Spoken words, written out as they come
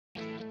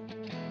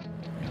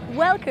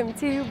Welcome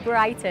to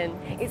Brighton.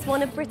 It's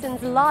one of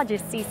Britain's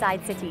largest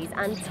seaside cities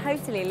and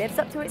totally lives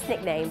up to its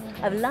nickname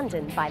of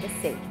London by the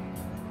Sea.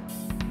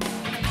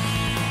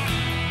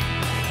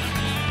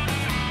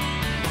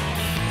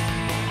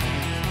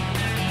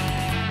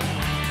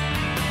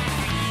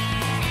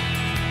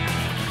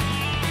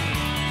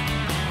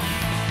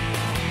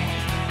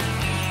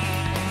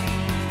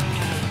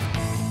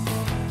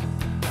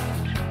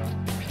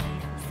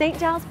 St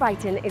Giles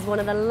Brighton is one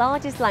of the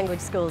largest language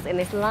schools in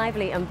this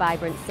lively and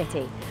vibrant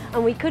city,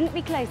 and we couldn't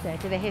be closer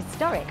to the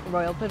historic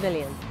Royal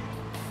Pavilion.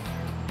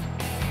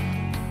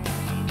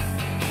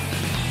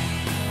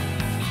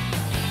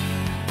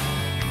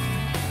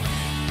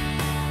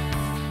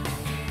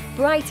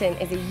 Brighton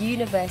is a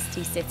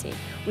university city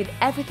with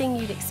everything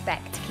you'd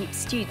expect to keep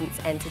students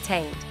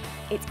entertained.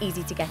 It's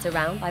easy to get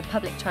around by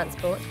public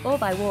transport or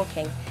by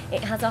walking.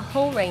 It has a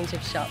whole range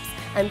of shops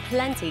and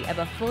plenty of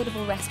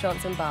affordable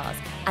restaurants and bars,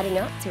 adding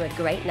up to a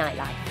great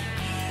nightlife.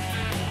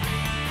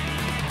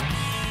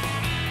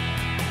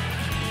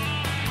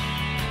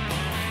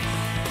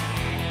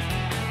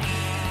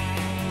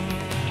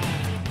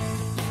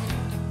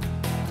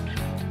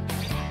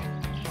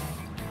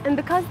 And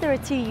because there are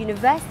 2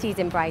 universities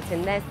in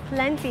Brighton, there's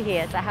plenty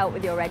here to help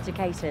with your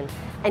education.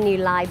 A new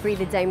library,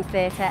 the Dome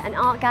Theatre, an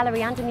art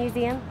gallery and a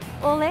museum.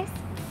 All this,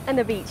 and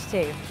the beach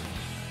too.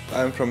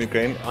 I'm from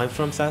Ukraine. I'm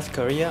from South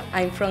Korea.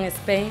 I'm from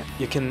Spain.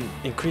 You can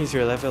increase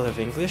your level of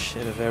English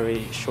in a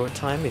very short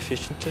time,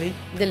 efficiently.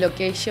 The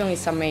location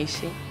is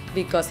amazing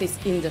because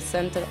it's in the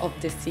center of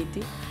the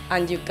city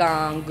and you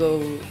can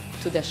go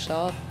to the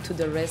shop, to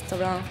the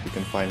restaurant. You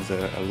can find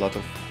a lot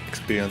of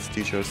experienced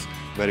teachers,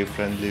 very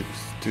friendly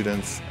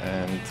students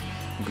and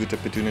good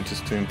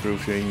opportunities to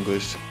improve your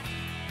English.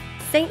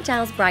 St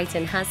Giles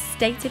Brighton has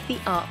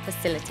state-of-the-art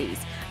facilities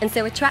and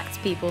so attracts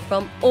people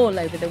from all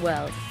over the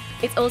world.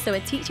 It's also a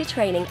teacher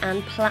training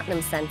and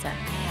platinum centre.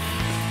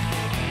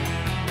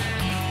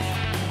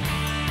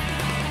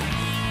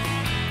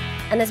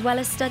 And as well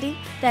as study,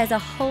 there's a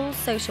whole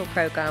social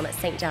programme at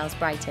St Giles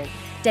Brighton.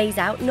 Days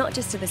out not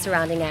just to the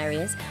surrounding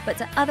areas, but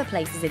to other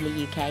places in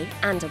the UK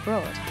and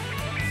abroad.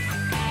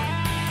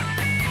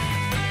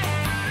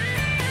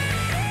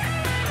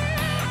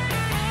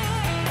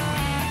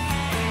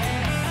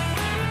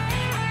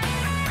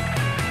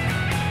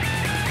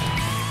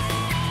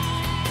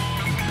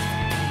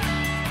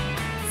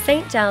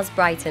 St Giles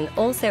Brighton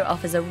also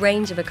offers a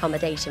range of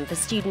accommodation for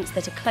students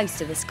that are close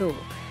to the school.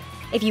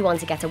 If you want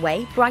to get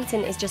away,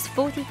 Brighton is just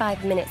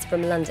 45 minutes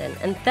from London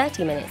and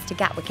 30 minutes to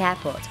Gatwick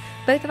Airport.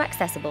 Both are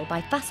accessible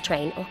by fast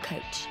train or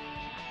coach.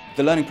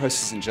 The learning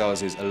process in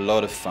Giles is a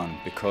lot of fun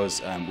because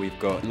we've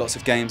got lots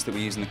of games that we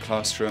use in the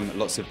classroom,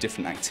 lots of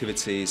different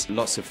activities,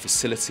 lots of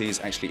facilities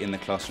actually in the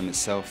classroom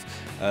itself,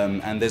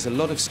 and there's a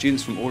lot of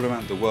students from all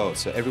around the world,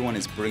 so everyone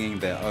is bringing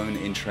their own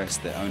interests,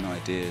 their own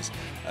ideas,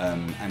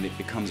 and it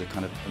becomes a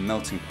kind of a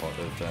melting pot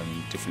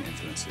of different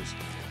influences.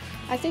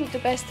 I think the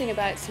best thing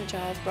about St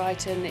Giles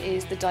Brighton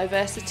is the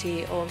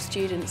diversity of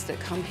students that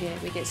come here.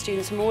 We get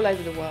students from all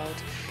over the world.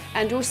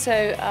 And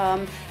also,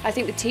 I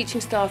think the teaching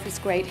staff is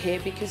great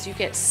here because you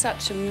get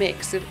such a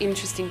mix of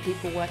interesting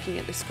people working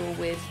at the school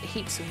with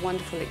heaps of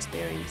wonderful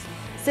experience.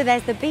 So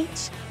there's the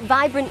beach,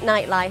 vibrant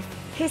nightlife,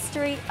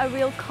 history, a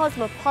real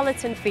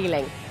cosmopolitan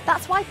feeling.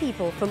 That's why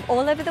people from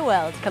all over the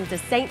world come to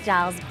St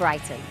Giles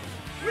Brighton.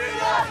 We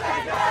love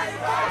St Giles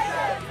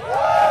Brighton!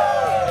 Woo!